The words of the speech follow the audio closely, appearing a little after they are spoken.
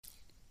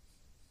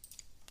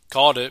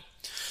Called it.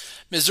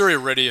 Missouri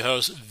radio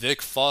host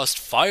Vic Faust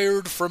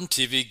fired from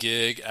TV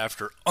gig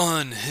after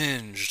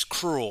unhinged,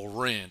 cruel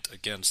rant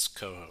against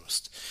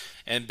co-host.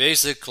 And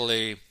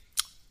basically,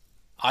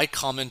 I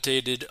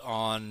commented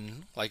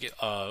on like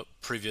a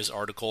previous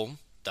article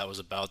that was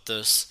about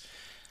this,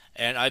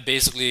 and I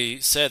basically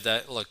said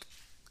that look,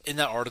 in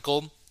that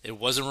article, it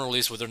wasn't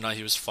released whether or not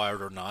he was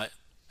fired or not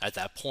at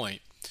that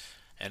point,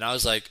 and I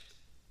was like,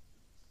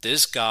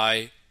 this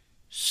guy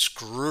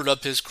screwed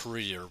up his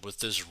career with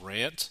this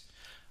rant,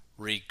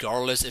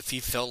 regardless if he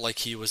felt like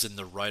he was in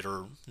the right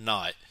or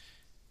not.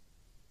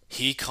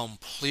 He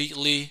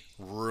completely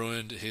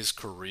ruined his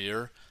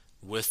career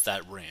with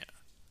that rant,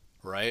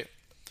 right?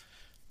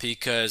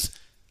 Because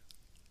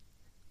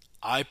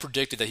I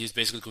predicted that he's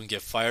basically going to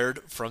get fired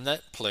from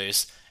that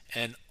place,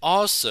 and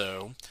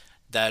also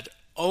that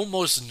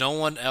almost no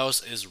one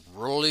else is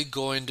really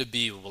going to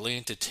be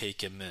willing to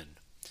take him in.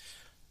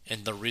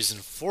 And the reason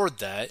for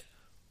that,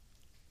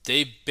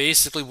 they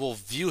basically will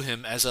view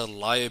him as a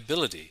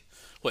liability.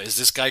 What, is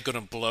this guy going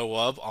to blow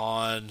up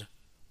on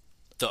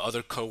the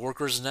other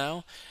coworkers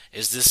now?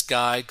 Is this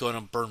guy going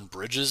to burn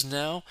bridges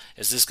now?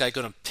 Is this guy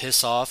going to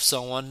piss off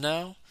someone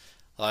now?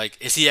 Like,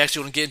 is he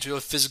actually going to get into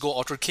a physical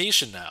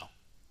altercation now?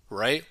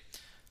 Right?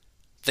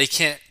 They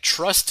can't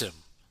trust him.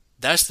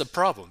 That's the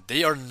problem.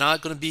 They are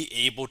not going to be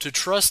able to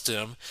trust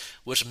him,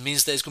 which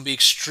means that it's going to be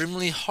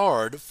extremely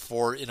hard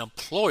for an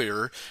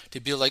employer to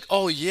be like,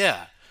 oh,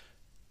 yeah,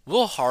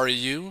 we'll hire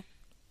you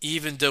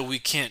even though we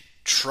can't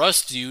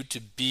trust you to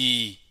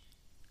be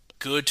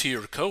good to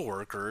your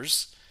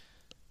coworkers.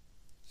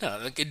 No,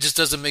 like, it just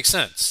doesn't make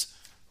sense,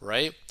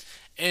 right?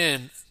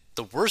 And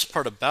the worst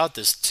part about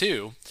this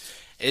too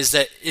is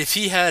that if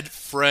he had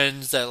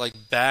friends that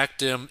like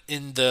backed him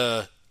in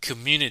the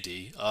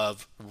community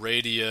of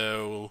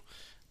radio,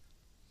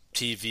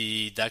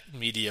 TV, that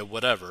media,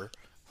 whatever,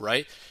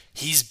 right?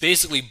 He's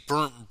basically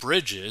burnt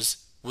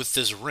bridges with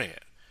this rant,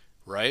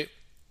 right?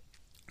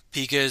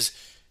 Because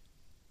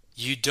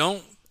you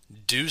don't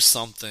do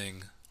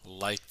something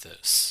like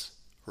this,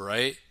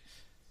 right?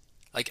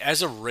 Like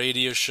as a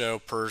radio show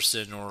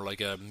person or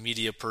like a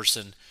media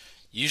person,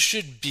 you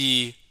should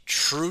be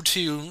true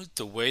to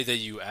the way that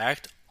you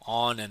act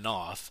on and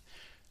off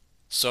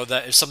so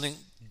that if something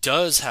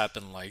does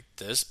happen like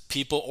this,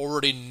 people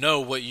already know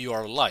what you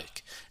are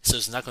like. So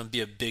it's not going to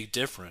be a big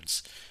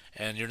difference.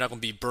 And you're not going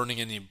to be burning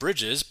any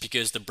bridges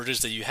because the bridges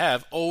that you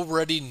have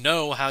already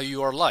know how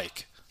you are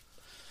like.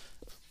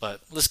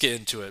 But let's get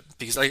into it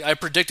because like I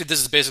predicted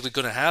this is basically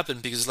going to happen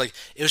because like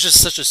it was just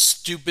such a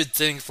stupid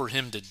thing for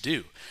him to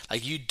do.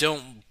 Like you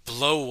don't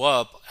blow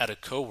up at a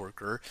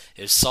coworker,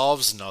 it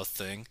solves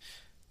nothing,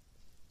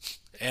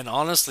 and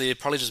honestly, it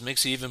probably just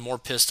makes you even more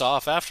pissed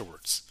off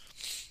afterwards.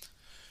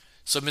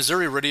 So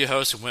Missouri radio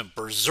host went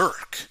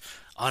berserk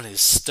on his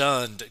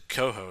stunned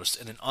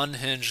co-host in an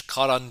unhinged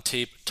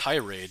caught-on-tape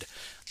tirade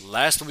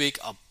last week,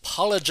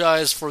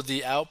 apologized for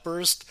the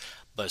outburst,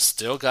 but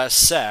still got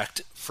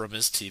sacked from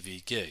his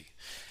TV gig.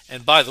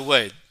 And by the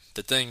way,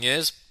 the thing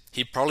is,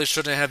 he probably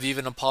shouldn't have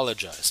even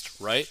apologized,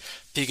 right?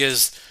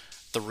 Because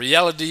the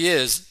reality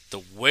is,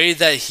 the way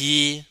that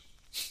he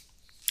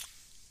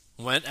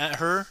went at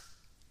her,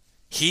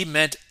 he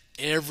meant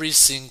every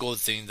single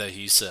thing that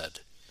he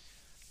said.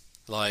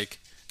 Like,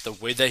 the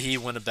way that he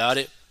went about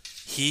it,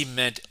 he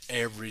meant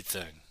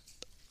everything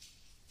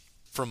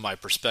from my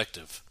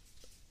perspective.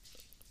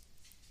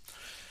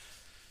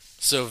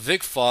 So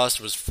Vic Faust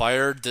was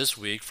fired this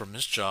week from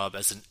his job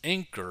as an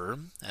anchor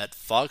at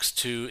Fox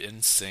 2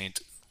 in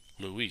St.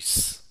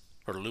 Louis,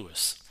 or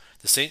Louis.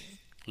 The St.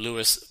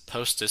 Louis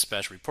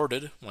Post-Dispatch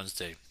reported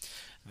Wednesday,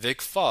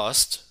 Vic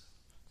Faust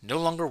no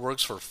longer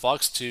works for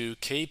Fox 2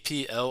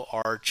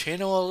 KPLR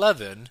Channel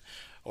 11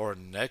 or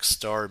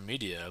Nexstar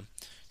Media,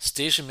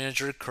 station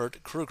manager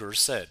Kurt Kruger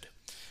said.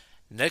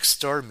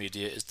 Nexstar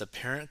Media is the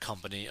parent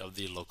company of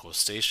the local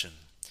station.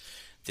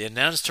 The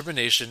announced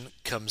termination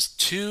comes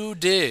 2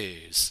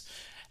 days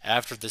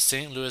after the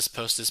St. Louis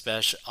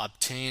Post-Dispatch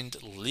obtained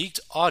leaked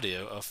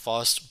audio of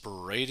Faust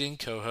berating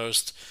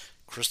co-host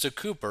Krista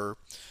Cooper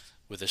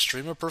with a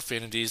stream of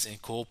profanities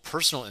and cool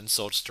personal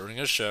insults during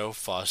a show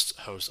Faust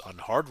hosts on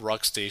hard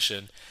rock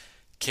station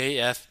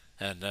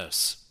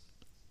KFNS.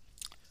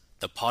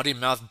 The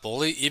potty-mouthed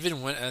bully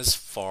even went as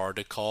far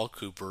to call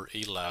Cooper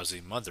a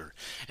lousy mother.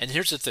 And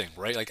here's the thing,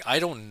 right? Like, I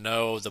don't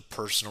know the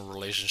personal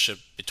relationship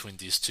between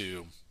these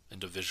two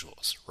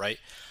individuals, right?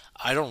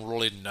 I don't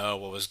really know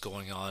what was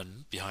going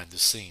on behind the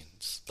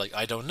scenes. Like,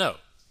 I don't know.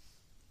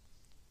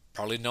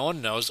 Probably no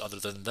one knows other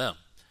than them,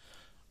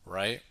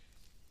 right?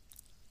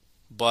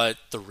 But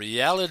the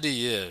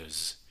reality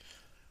is,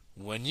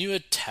 when you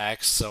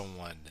attack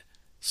someone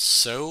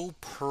so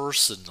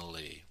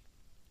personally,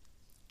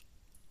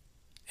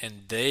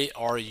 and they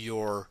are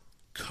your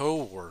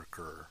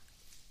coworker,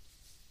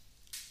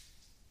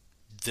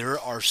 there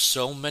are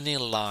so many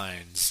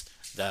lines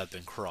that have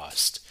been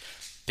crossed.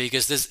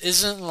 Because this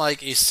isn't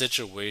like a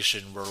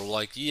situation where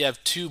like you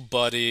have two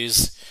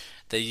buddies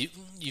that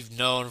you've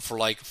known for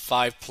like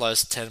 5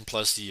 plus, 10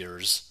 plus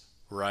years,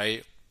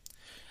 right?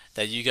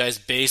 that you guys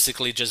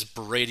basically just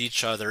berate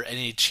each other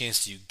any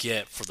chance you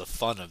get for the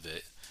fun of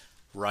it,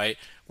 right?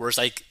 Whereas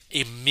like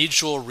a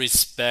mutual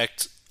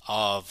respect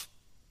of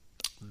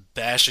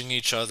bashing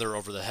each other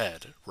over the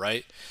head,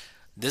 right?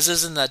 This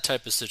isn't that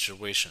type of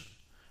situation,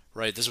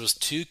 right? This was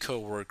two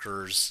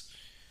coworkers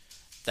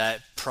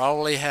that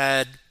probably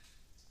had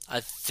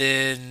a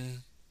thin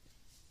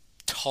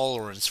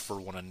tolerance for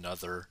one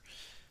another,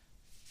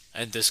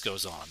 and this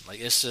goes on. Like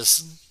it's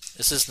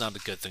just not a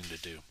good thing to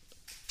do.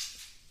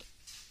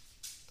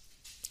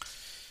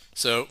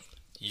 So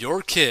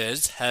your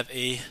kids have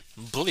a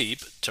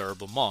bleep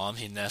terrible mom,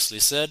 he nastily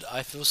said.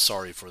 I feel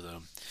sorry for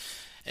them.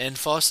 And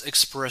Foss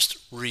expressed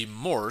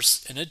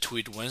remorse in a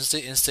tweet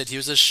Wednesday and said he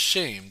was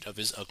ashamed of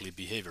his ugly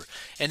behavior.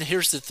 And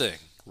here's the thing,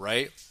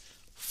 right?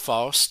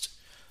 Faust,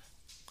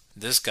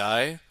 this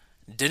guy,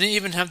 didn't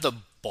even have the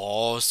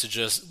balls to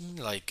just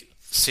like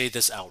say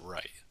this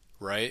outright,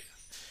 right?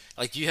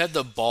 Like you had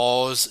the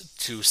balls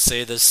to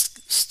say this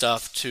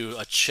stuff to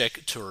a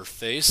chick to her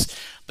face,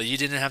 but you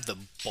didn't have the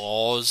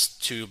balls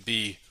to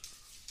be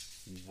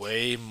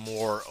way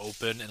more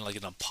open and like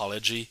an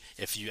apology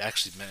if you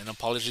actually meant an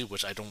apology,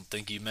 which I don't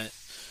think you meant.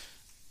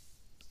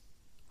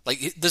 Like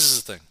this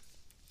is the thing.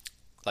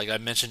 Like I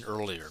mentioned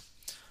earlier,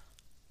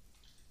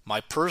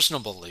 my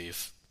personal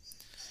belief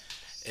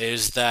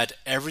is that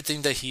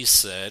everything that he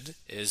said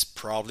is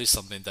probably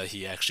something that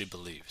he actually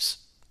believes.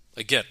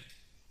 Again,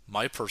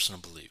 my personal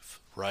belief,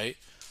 right?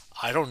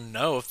 I don't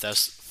know if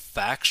that's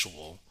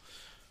factual,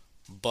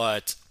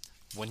 but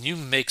when you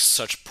make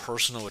such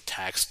personal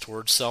attacks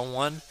towards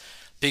someone,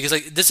 because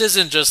like this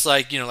isn't just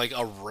like like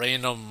a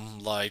random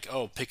like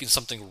picking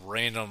something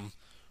random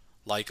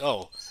like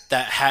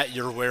that hat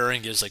you're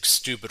wearing is like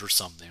stupid or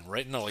something,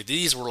 right? No, like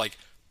these were like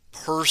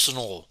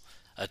personal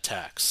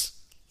attacks,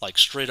 like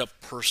straight up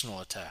personal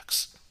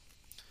attacks,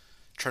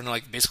 trying to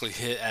like basically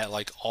hit at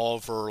like all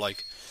of her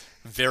like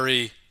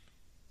very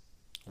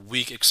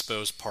weak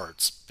exposed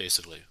parts,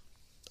 basically.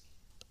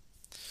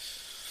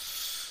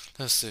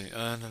 Let's see.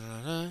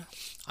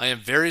 I am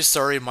very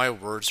sorry my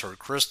words hurt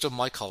Crystal,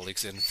 my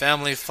colleagues, and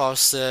family,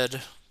 Faust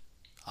said.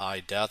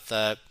 I doubt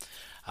that.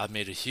 I've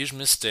made a huge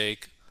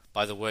mistake.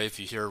 By the way, if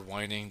you hear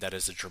whining, that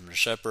is a German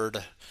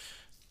Shepherd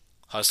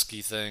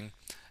husky thing.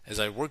 As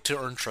I work to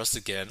earn trust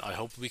again, I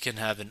hope we can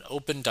have an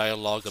open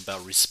dialogue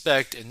about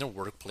respect in the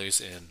workplace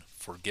and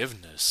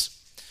forgiveness.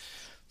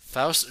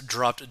 Faust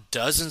dropped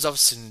dozens of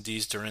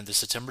obscenities during the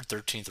September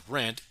 13th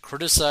rant,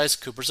 criticized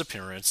Cooper's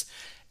appearance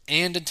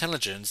and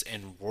intelligence,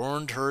 and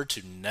warned her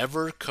to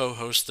never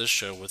co-host the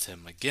show with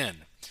him again.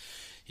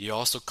 He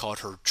also called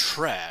her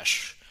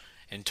trash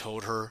and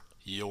told her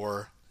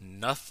you're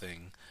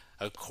nothing,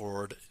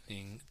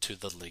 according to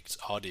the leaked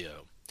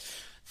audio.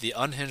 The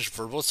unhinged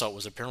verbal assault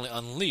was apparently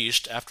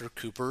unleashed after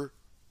Cooper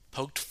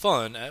poked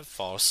fun at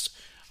Faust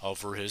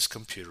over his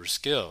computer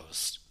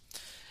skills.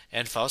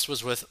 And Faust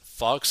was with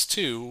Fox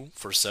 2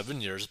 for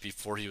 7 years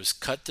before he was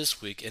cut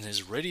this week, and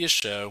his radio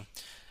show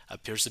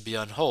appears to be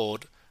on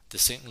hold, the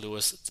St.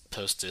 Louis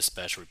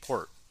Post-Dispatch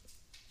report.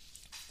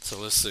 So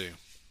let's see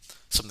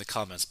some of the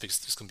comments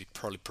because it's going to be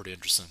probably pretty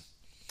interesting.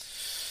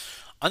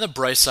 On the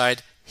bright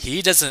side,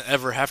 he doesn't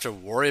ever have to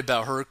worry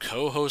about her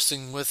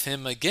co-hosting with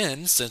him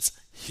again since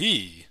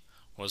he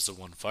was the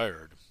one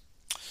fired.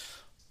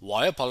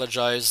 Why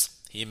apologize?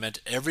 He meant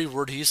every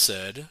word he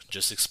said.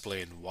 Just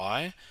explain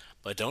why,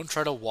 but don't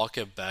try to walk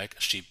it back.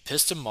 She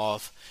pissed him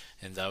off,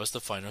 and that was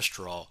the final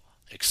straw.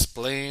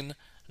 Explain.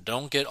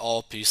 Don't get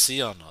all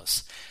PC on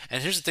us.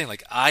 And here's the thing,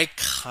 like I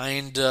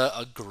kinda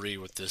agree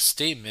with this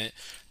statement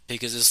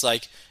because it's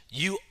like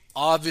you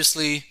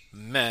obviously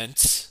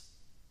meant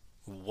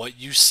what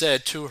you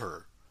said to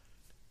her.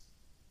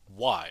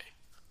 Why?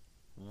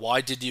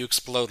 Why did you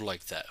explode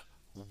like that?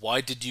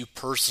 Why did you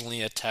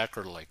personally attack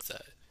her like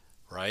that?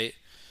 Right?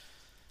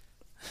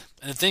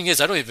 And the thing is,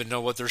 I don't even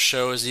know what their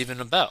show is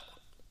even about.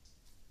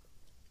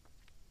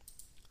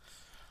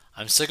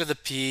 I'm sick of the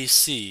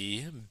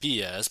PC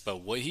BS,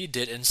 but what he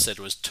did and said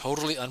was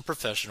totally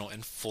unprofessional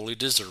and fully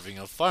deserving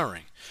of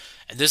firing.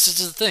 And this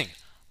is the thing.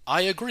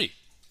 I agree,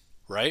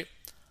 right?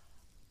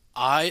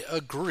 I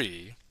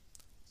agree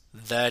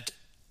that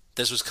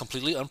this was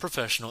completely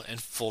unprofessional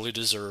and fully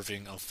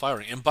deserving of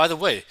firing. And by the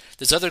way,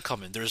 this other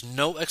comment, there's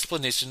no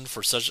explanation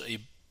for such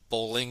a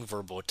bullying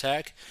verbal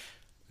attack.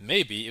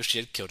 Maybe if she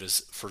had killed his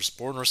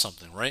firstborn or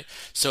something, right?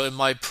 So in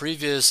my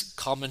previous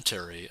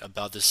commentary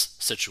about this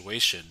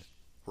situation,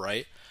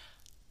 right,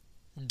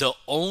 the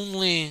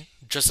only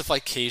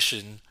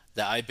justification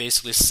that I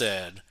basically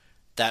said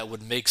that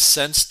would make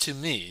sense to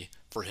me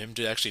for him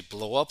to actually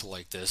blow up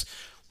like this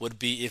would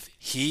be if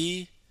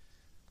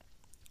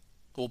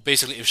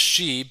if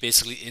she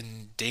basically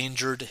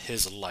endangered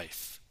his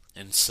life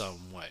in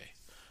some way,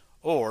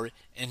 or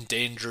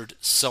endangered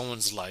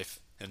someone's life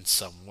in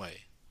some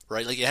way,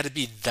 right? Like it had to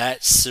be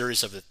that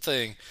serious of a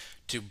thing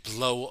to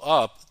blow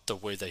up the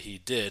way that he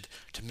did,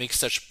 to make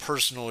such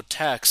personal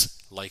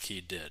attacks like he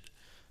did,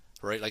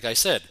 right? Like I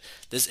said,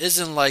 this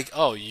isn't like,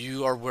 oh,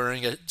 you are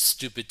wearing a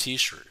stupid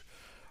t-shirt,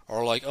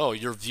 or like, oh,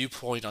 your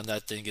viewpoint on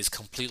that thing is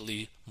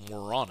completely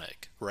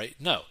moronic, right?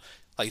 No.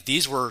 Like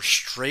these were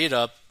straight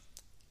up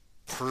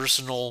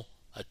personal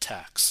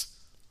attacks.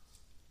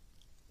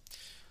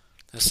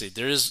 Let's see.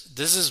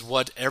 This is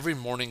what every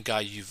morning guy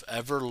you've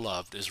ever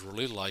loved is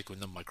really like when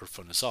the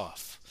microphone is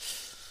off.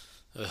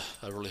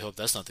 I really hope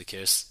that's not the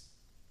case.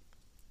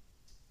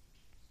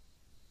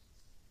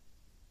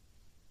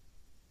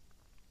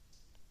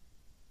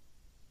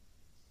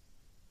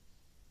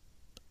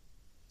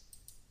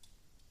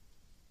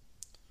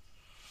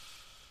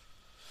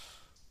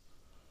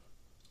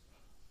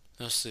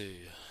 Let's see.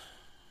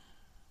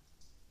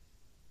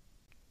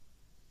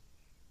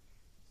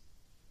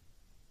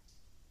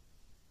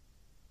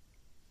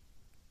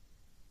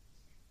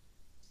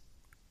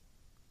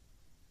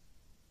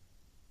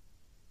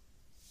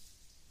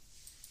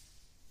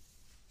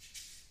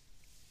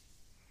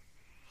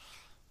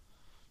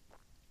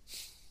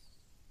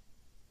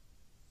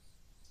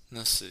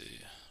 Let's see.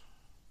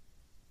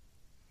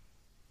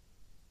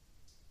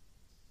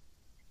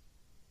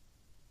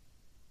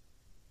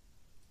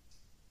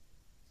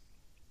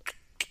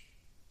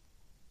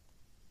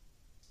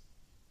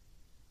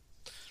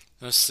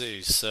 Let's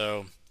see.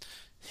 So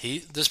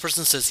this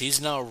person says he's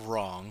not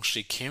wrong.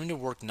 She came to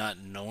work not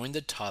knowing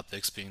the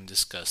topics being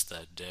discussed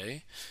that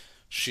day.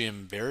 She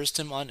embarrassed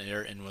him on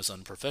air and was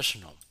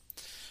unprofessional.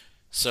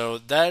 So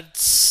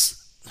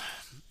this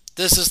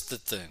is the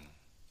thing,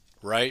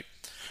 right?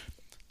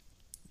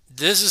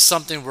 This is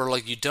something where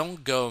like you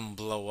don't go and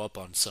blow up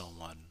on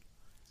someone,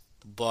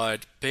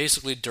 but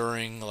basically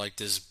during like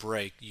this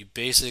break, you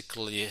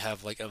basically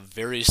have like a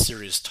very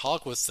serious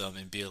talk with them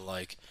and be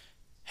like,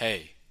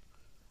 "Hey,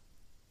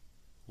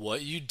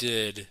 what you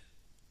did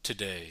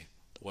today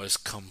was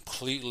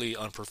completely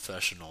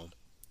unprofessional.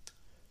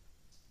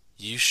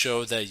 You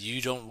showed that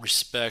you don't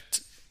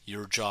respect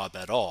your job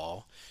at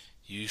all.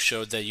 You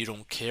showed that you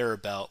don't care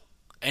about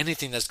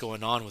anything that's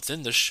going on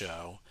within the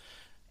show,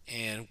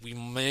 and we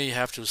may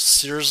have to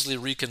seriously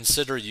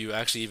reconsider you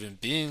actually even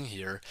being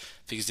here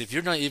because if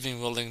you're not even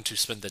willing to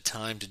spend the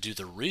time to do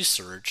the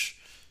research,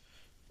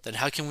 then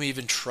how can we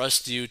even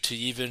trust you to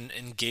even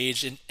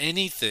engage in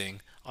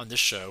anything on the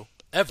show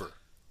ever,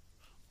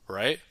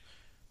 right?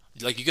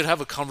 Like you could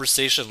have a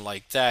conversation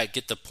like that,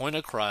 get the point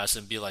across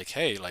and be like,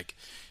 "Hey, like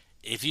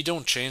if you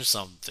don't change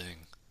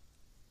something,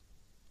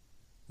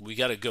 we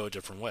got to go a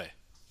different way."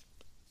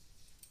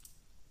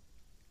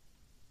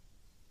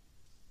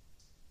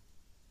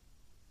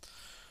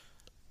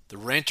 The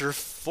ranter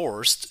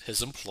forced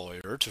his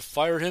employer to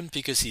fire him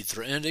because he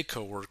threatened a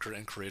coworker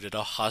and created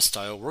a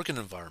hostile working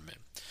environment.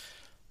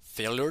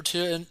 Failure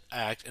to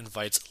act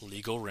invites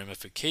legal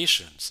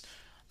ramifications.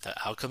 The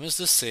outcome is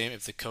the same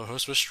if the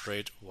co-host was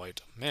straight white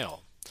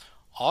male.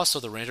 Also,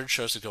 the ranter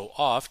chose to go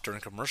off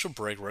during commercial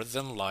break rather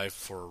than live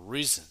for a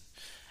reason.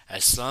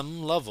 At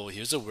some level,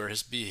 he was aware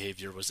his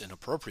behavior was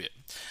inappropriate.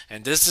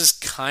 And this is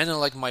kind of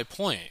like my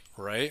point,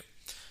 right?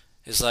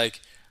 It's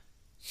like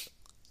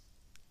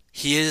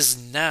he is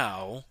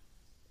now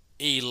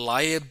a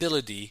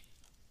liability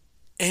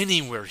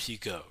anywhere he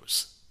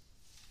goes.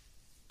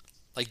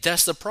 Like,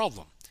 that's the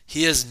problem.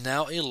 He is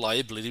now a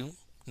liability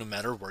no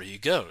matter where he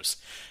goes.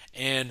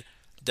 And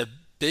the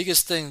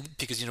biggest thing,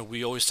 because,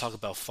 we always talk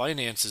about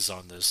finances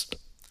on this,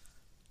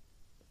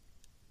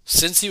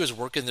 since he was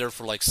working there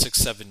for like 6,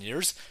 7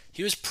 years,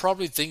 he was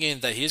probably thinking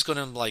that he's going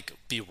to like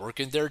be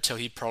working there till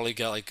he probably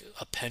got like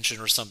a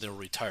pension or something or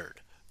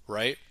retired,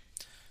 right?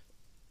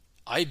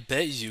 I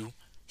bet you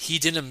he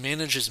didn't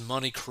manage his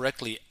money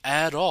correctly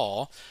at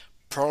all.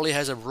 Probably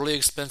has a really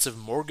expensive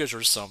mortgage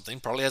or something.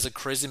 Probably has a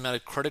crazy amount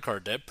of credit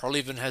card debt. Probably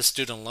even has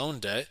student loan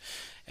debt,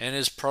 and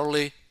is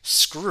probably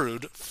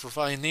screwed for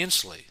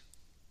financially,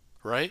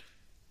 right?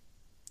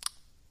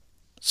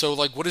 So,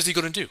 like, what is he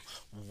going to do?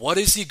 What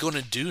is he going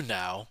to do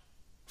now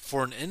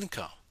for an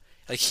income?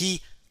 Like,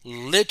 he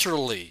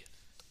literally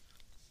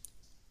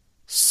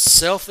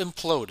self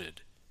imploded,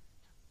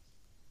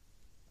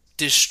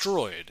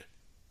 destroyed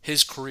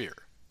his career,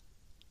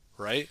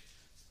 right?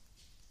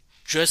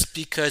 Just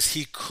because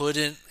he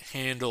couldn't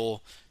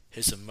handle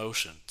his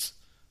emotions.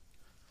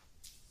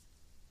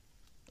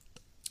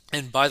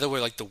 And by the way,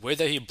 like, the way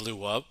that he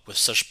blew up with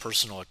such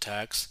personal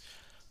attacks,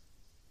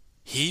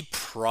 he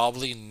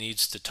probably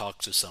needs to talk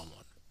to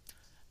someone.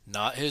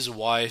 Not his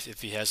wife,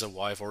 if he has a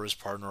wife, or his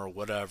partner, or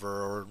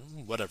whatever.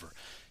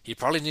 He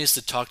probably needs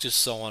to talk to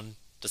someone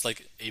that's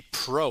like a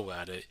pro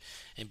at it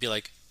and be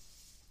like,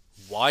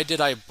 why did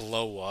I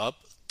blow up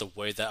the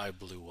way that I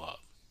blew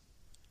up?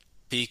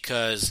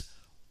 Because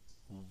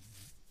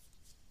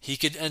he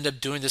could end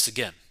up doing this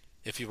again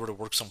if he were to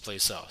work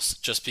someplace else,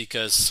 just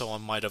because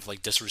someone might have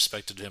like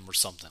disrespected him or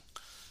something.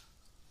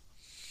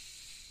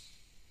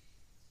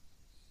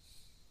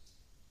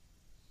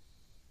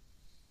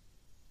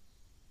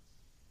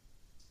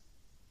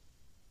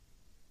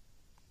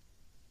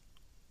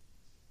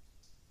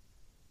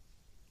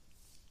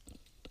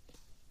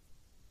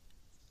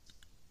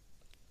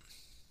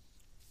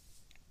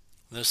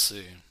 Let's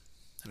see.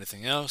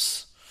 Anything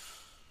else?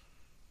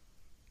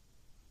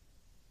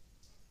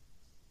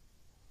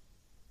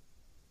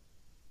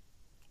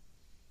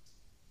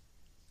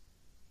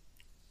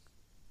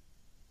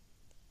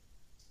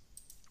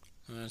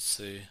 Let's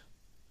see.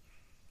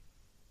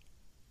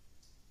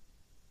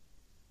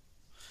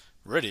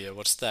 Radio,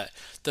 what's that?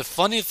 The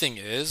funny thing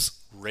is,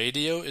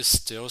 radio is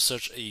still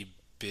such a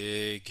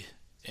big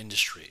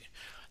industry.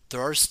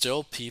 There are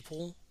still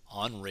people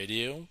on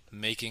radio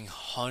making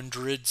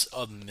hundreds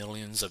of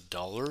millions of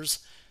dollars,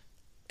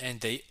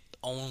 and they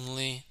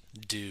only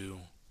do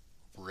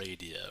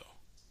radio.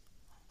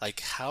 Like,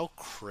 how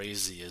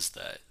crazy is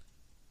that?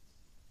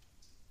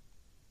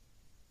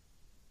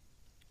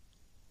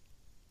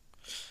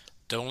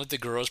 Don't let the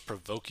girls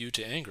provoke you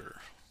to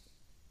anger.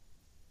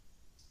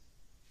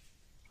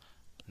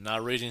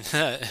 Not reading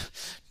that.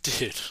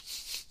 Dude,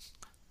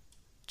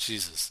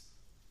 Jesus.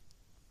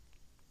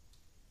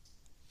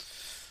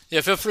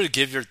 Yeah, feel free to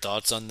give your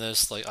thoughts on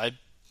this. Like, I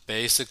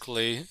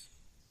basically,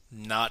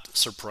 not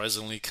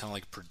surprisingly, kind of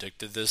like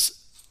predicted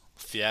this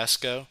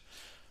fiasco,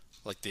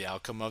 like the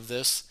outcome of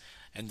this.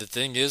 And the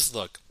thing is,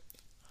 look,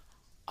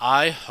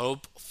 I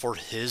hope for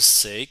his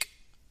sake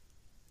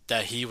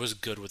that he was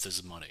good with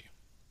his money.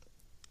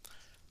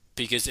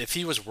 Because if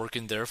he was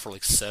working there for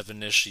like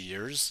 7-ish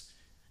years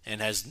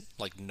and has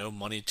like no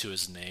money to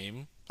his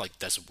name, like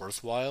that's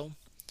worthwhile,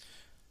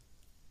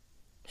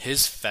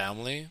 his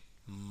family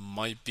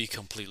might be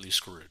completely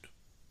screwed,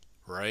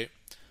 right?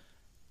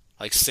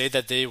 Like, say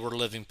that they were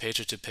living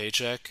paycheck to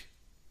paycheck,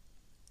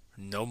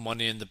 no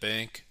money in the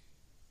bank,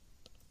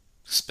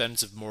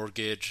 expensive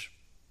mortgage,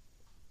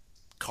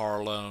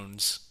 car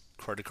loans,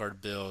 credit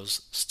card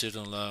bills,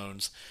 student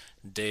loans,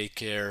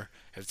 daycare,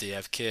 if they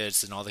have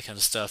kids, and all that kind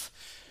of stuff.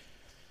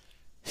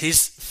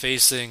 He's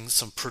facing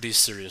some pretty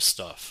serious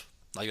stuff,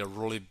 like a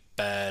really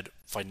bad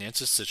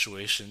financial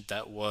situation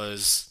that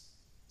was,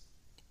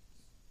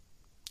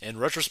 in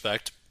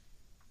retrospect,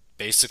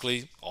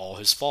 basically all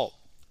his fault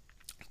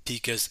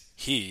because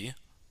he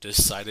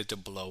decided to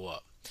blow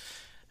up.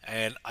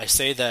 And I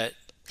say that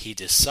he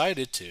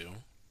decided to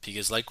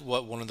because, like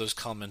what one of those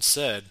comments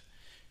said,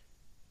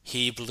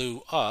 he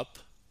blew up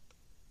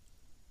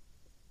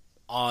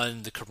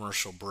on the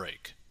commercial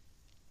break,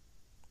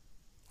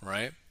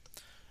 right?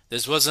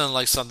 This wasn't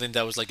like something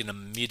that was like an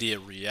immediate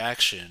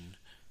reaction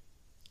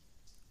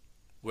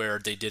where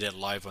they did it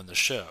live on the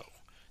show.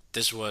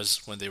 This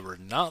was when they were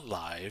not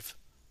live,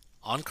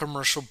 on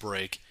commercial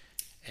break,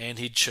 and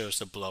he chose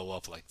to blow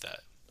up like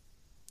that.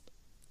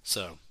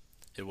 So,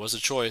 it was a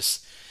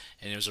choice,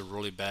 and it was a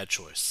really bad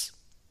choice.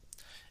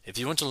 If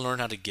you want to learn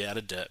how to get out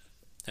of debt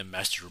and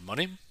master your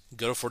money,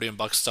 go to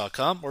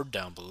 40inbucks.com or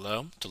down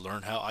below to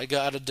learn how I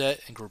got out of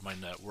debt and grew my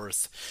net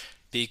worth.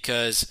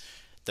 Because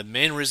the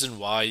main reason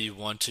why you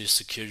want to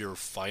secure your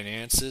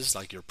finances,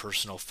 like your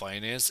personal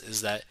finance,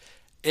 is that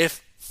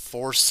if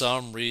for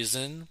some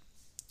reason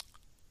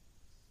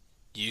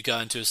you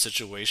got into a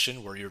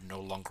situation where you're no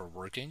longer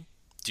working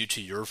due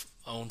to your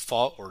own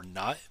fault or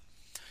not,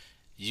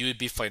 you would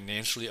be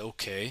financially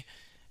okay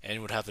and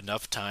would have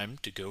enough time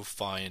to go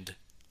find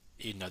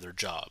another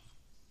job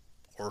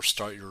or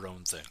start your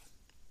own thing.